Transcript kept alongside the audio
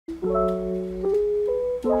So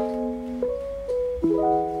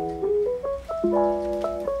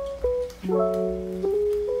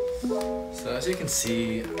as you can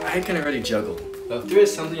see, I can already juggle. But if there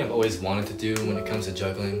is something I've always wanted to do when it comes to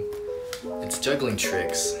juggling, it's juggling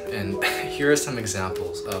tricks. And here are some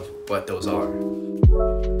examples of what those are.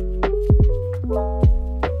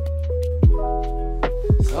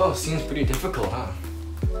 So, seems pretty difficult, huh?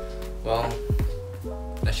 Well,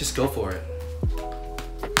 let's just go for it.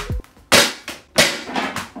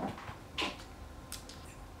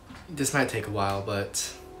 This might take a while,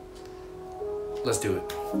 but let's do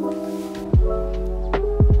it.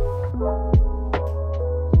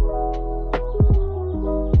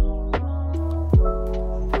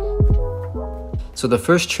 So the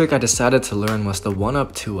first trick I decided to learn was the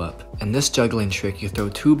 1-up, 2-up. In this juggling trick, you throw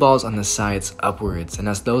 2 balls on the sides upwards, and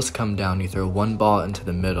as those come down, you throw 1 ball into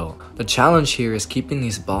the middle. The challenge here is keeping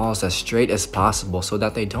these balls as straight as possible so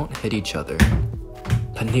that they don't hit each other.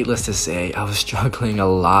 But needless to say, I was struggling a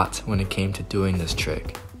lot when it came to doing this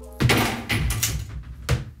trick.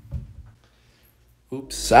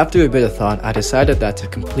 Oops. So after a bit of thought, I decided that to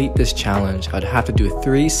complete this challenge, I'd have to do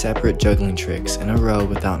 3 separate juggling tricks in a row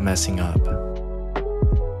without messing up.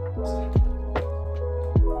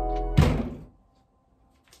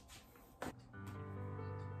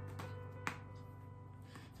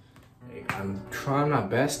 I'm trying my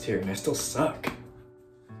best here and I still suck.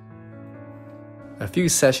 A few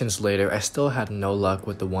sessions later, I still had no luck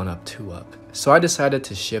with the 1-up, 2-up, so I decided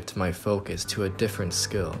to shift my focus to a different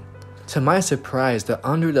skill. To my surprise, the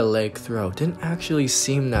under the leg throw didn't actually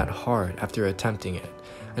seem that hard after attempting it,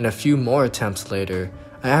 and a few more attempts later,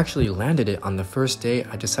 I actually landed it on the first day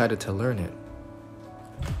I decided to learn it.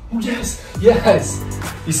 Oh yes! Yes!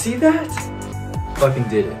 You see that? Fucking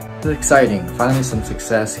did it. It's exciting, finally some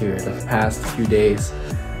success here the past few days.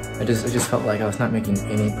 I just felt like I was not making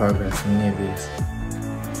any progress in any of these.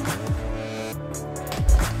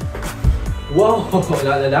 Whoa,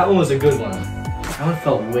 that one was a good one. That one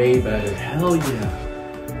felt way better. Hell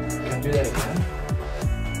yeah. Can I do that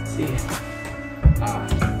again? See?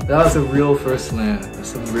 That was a real first land. That's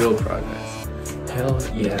some real progress. Hell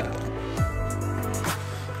yeah.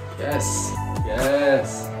 Yes.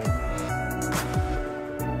 Yes.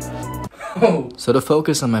 So to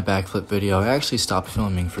focus on my backflip video, I actually stopped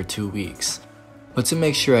filming for 2 weeks. But to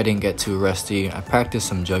make sure I didn't get too rusty, I practiced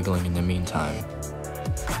some juggling in the meantime.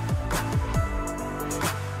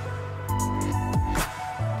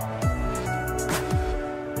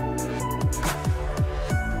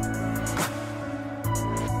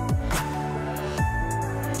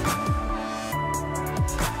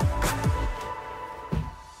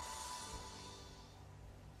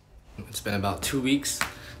 It's been about 2 weeks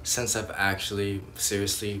since I've actually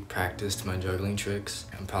seriously practiced my juggling tricks.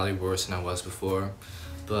 I'm probably worse than I was before,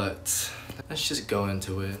 but let's just go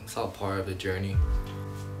into it. It's all part of the journey.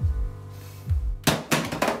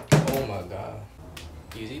 Oh my god.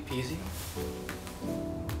 Easy peasy.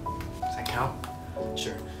 Does that count?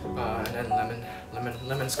 Sure. And then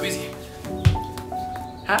lemon squeezy.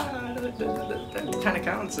 That kind of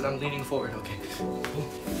counts, and I'm leaning forward. Okay. Ooh.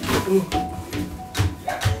 Ooh.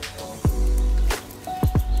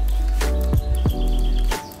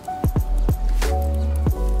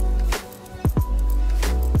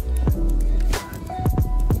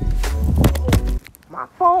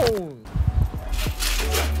 Phone.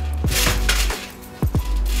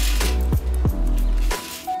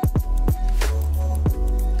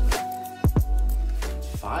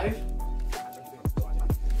 5,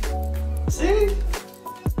 6,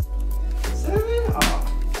 7. Oh,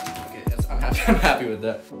 okay, I'm happy with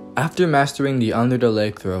that. After mastering the under the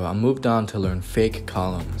leg throw, I moved on to learn fake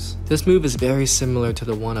columns. This move is very similar to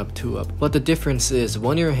the 1-up, 2-up, but the difference is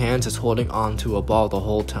one of your hands is holding on to a ball the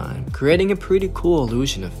whole time, creating a pretty cool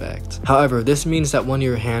illusion effect. However, this means that one of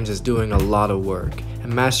your hands is doing a lot of work,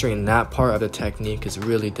 and mastering that part of the technique is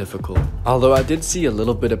really difficult. Although I did see a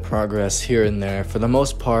little bit of progress here and there, for the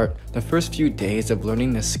most part, the first few days of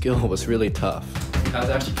learning this skill was really tough. That was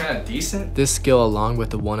actually kind of decent. This skill along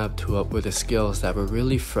with the 1-up, 2-up were the skills that were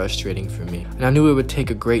really frustrating for me, and I knew it would take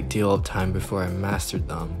a great deal of time before I mastered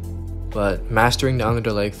them. But mastering the under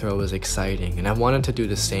the leg throw was exciting, and I wanted to do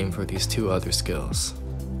the same for these 2 other skills.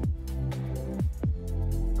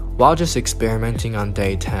 While just experimenting on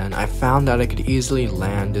day 10, I found that I could easily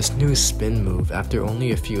land this new spin move after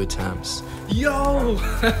only a few attempts. Yo!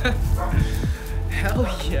 Hell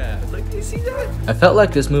yeah, like, you see that? I felt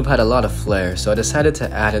like this move had a lot of flair, so I decided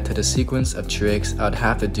to add it to the sequence of tricks I would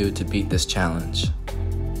have to do to beat this challenge.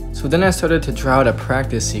 So then I started to draw out a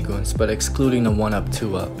practice sequence, but excluding the 1-up,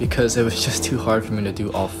 2-up, because it was just too hard for me to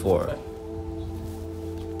do all 4.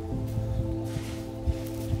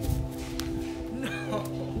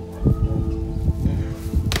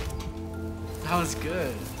 was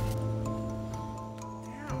good.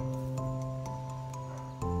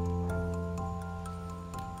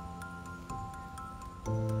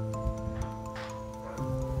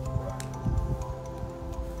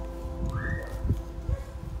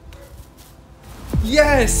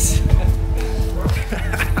 Yes!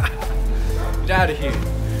 Get out of here.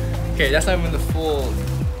 Okay, that's not even the full. Man,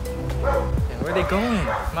 where are they going?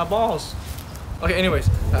 My balls. Okay, anyways.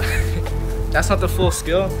 That's not the full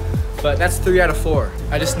skill, but that's 3 out of 4.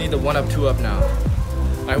 I just need the 1-up, 2-up now.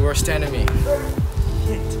 Alright, we're standing me.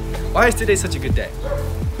 Shit. Why is today such a good day?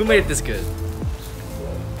 Who made it this good?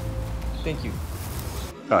 Thank you.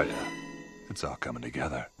 Oh yeah, it's all coming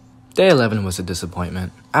together. Day 11 was a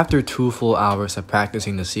disappointment. After 2 full hours of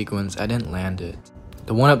practicing the sequence, I didn't land it.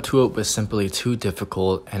 The 1-up, 2-up was simply too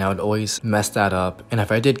difficult and I would always mess that up, and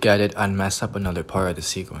if I did get it, I'd mess up another part of the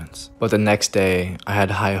sequence. But the next day, I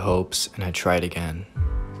had high hopes and I tried again.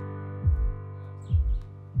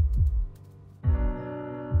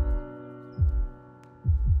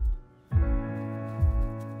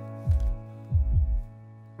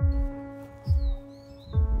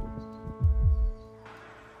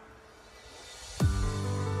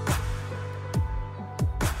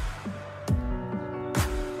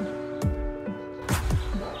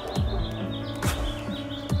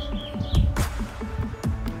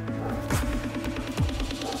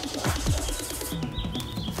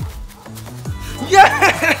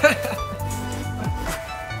 Yeah!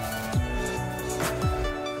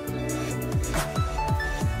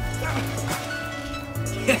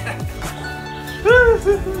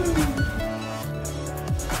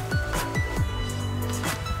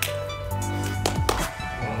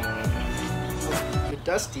 You're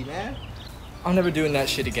dusty, man. I'm never doing that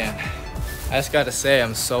shit again. I just gotta say,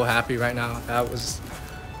 I'm so happy right now. That was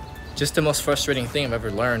just the most frustrating thing I've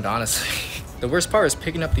ever learned, honestly. The worst part is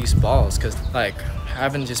picking up these balls, because like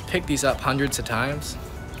having just picked these up hundreds of times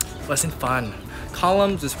wasn't fun.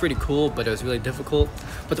 Columns was pretty cool, but it was really difficult.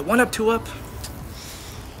 But the 1-up, 2-up,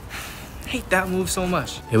 I hate that move so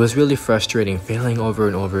much. It was really frustrating failing over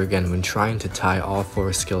and over again when trying to tie all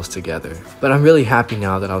 4 skills together. But I'm really happy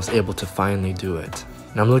now that I was able to finally do it.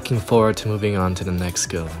 And I'm looking forward to moving on to the next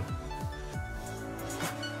skill.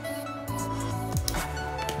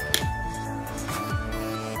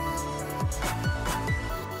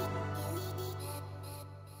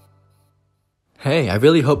 Hey, I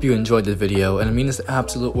really hope you enjoyed the video, and it means the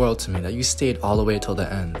absolute world to me that you stayed all the way till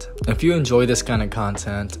the end. If you enjoy this kind of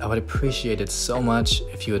content, I would appreciate it so much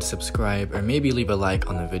if you would subscribe or maybe leave a like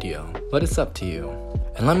on the video, but it's up to you.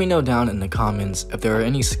 And let me know down in the comments if there are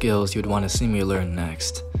any skills you'd want to see me learn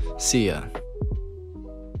next. See ya.